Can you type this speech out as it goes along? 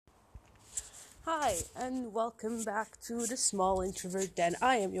Hi, and welcome back to the Small Introvert Den.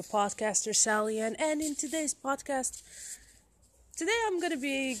 I am your podcaster, Sally Ann, and in today's podcast, today I'm going to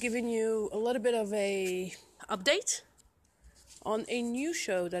be giving you a little bit of a update on a new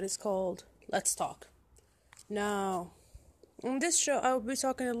show that is called Let's Talk. Now, in this show, I will be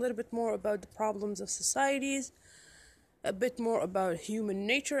talking a little bit more about the problems of societies, a bit more about human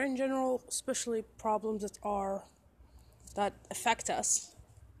nature in general, especially problems that affect us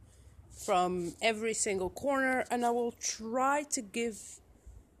from every single corner, and I will try to give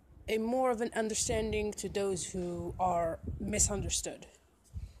a more of an understanding to those who are misunderstood.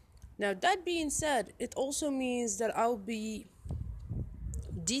 Now, that being said, it also means that I'll be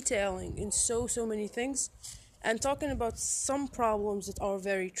detailing in so many things and talking about some problems that are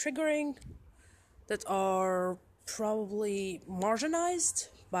very triggering, that are probably marginalized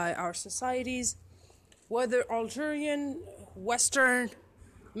by our societies, whether Algerian, Western,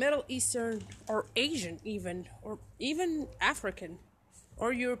 Middle Eastern, or Asian even, or even African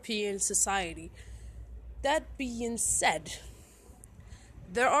or European society. That being said,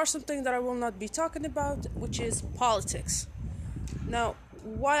 there are something that I will not be talking about, which is politics. Now,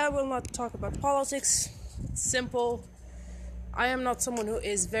 why I will not talk about politics? It's simple. I am not someone who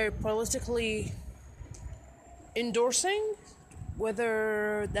is very politically endorsing,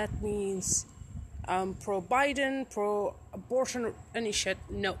 whether that means pro-Biden, pro-abortion, or any shit.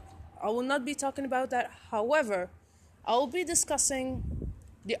 No, I will not be talking about that. However, I will be discussing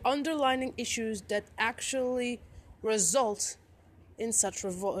the underlying issues that actually result in such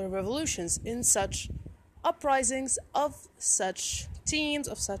revolutions, in such uprisings of such teams,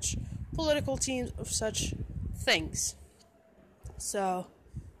 of such political teams, of such things. So,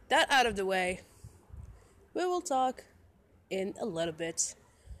 that out of the way, we will talk in a little bit.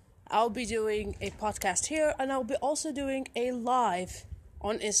 I'll be doing a podcast here, and I'll be also doing a live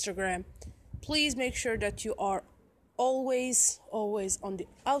on Instagram. Please make sure that you are always on the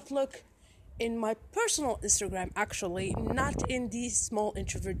outlook in my personal Instagram, actually, not in the Small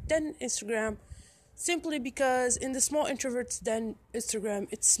Introvert Den Instagram, simply because in the Small Introverts Den Instagram,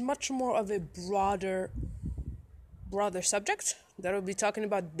 it's much more of a broader subject that I'll be talking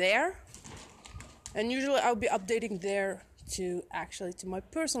about there, and usually I'll be updating there to my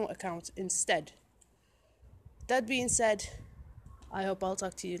personal account instead. That being said, I hope I'll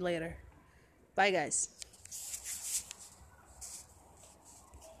talk to you later. Bye, guys.